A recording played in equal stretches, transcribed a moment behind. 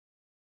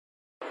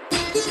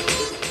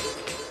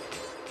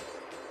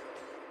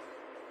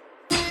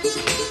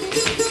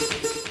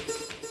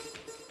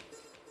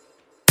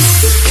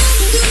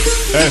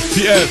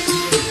STS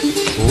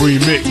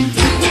Remix.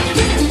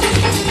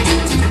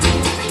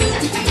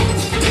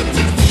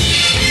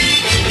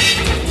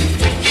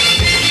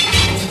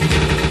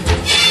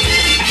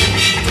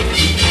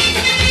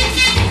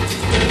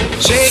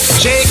 Shake,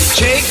 shake,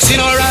 shake,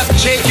 Sinora,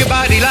 shake your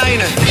body line.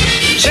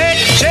 Shake,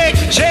 shake,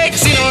 shake,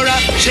 Sinora,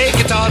 shake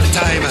it all the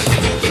time.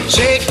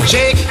 Shake,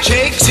 shake,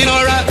 shake,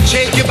 Sinora,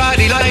 shake your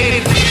body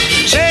line.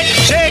 Shake,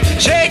 shake,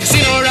 shake,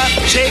 Sinora,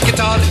 shake it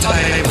all the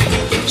time.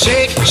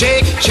 Shake,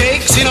 shake,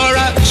 shake,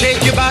 Sinora,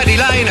 shake your body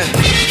line.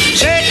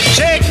 Shake,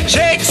 shake,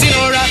 shake,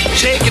 Sinora,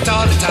 shake it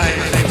all the time.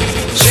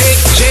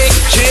 Shake, shake,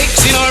 shake,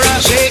 Sinora,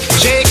 shake,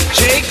 shake,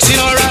 shake,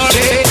 Sinora,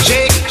 shake,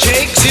 shake,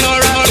 shake,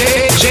 Sinora,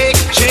 shake, shake,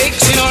 shake,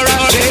 Sinora,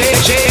 shake,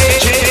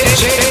 shake, shake,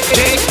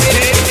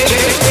 shake,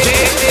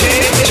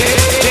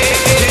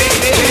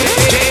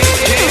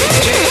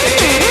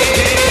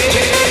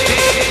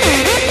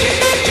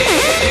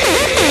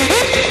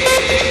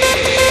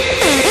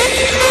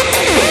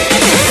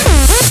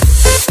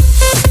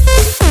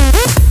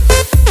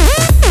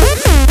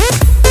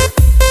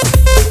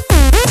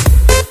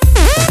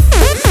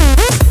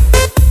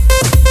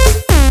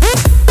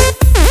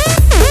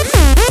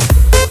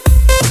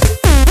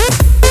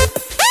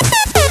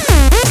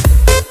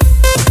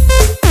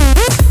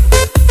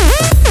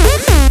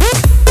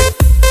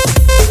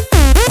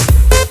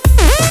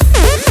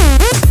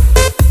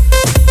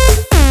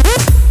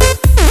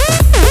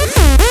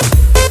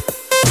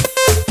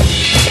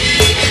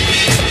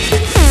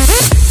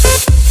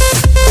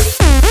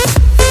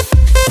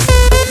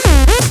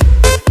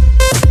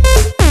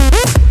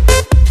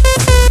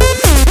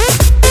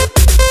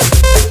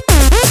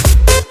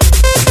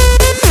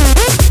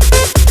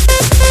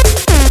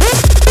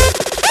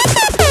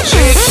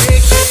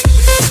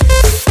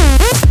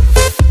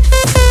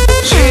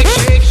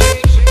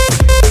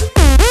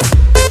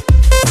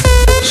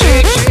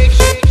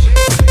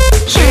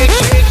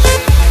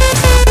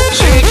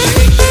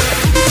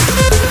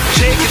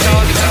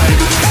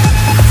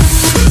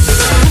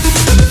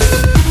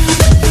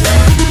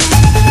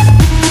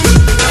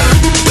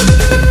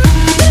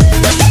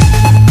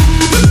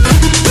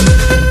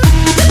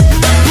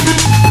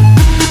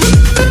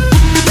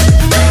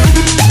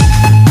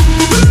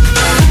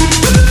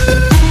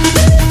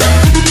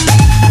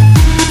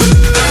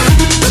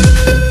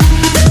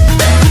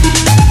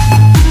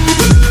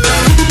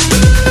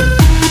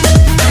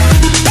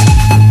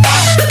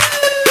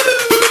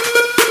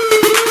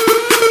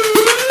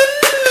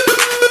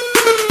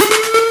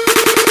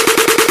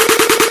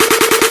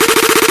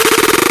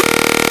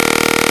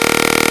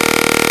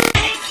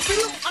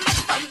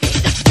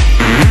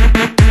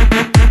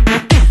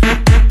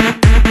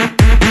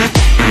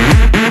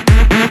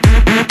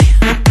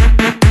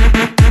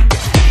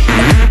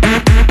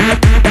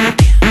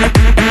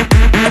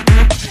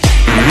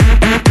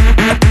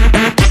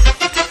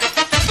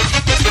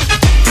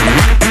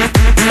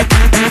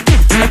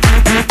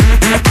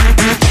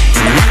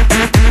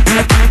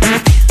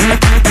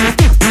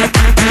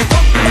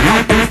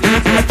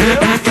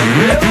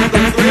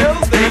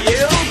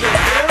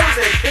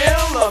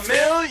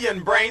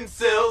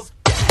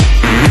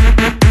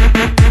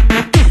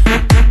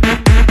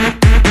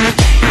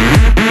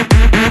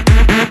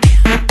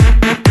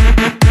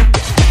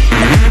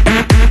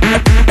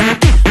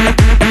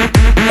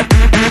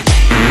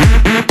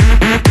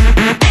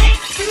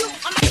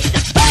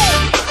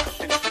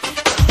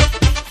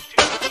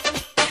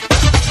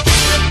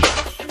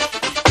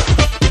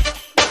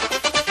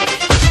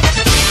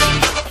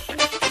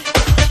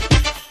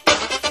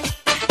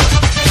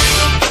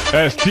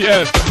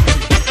 STS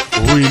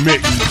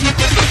Remix.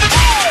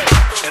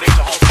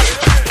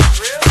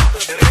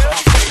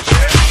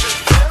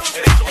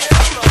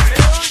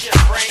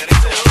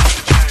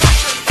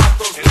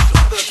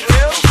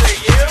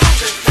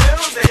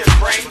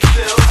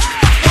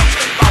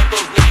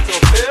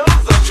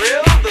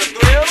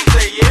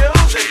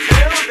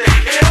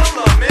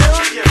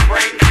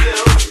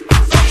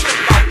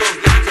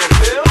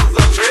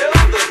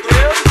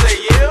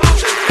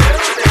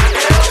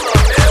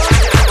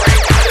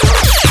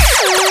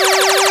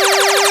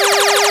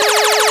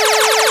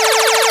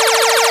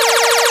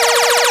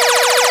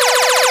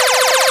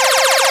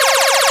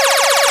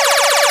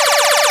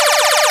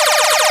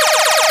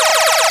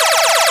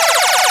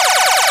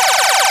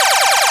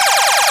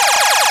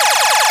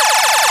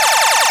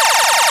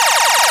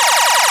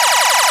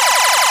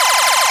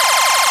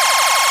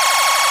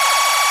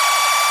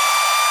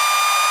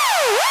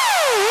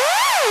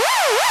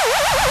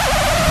 Woo!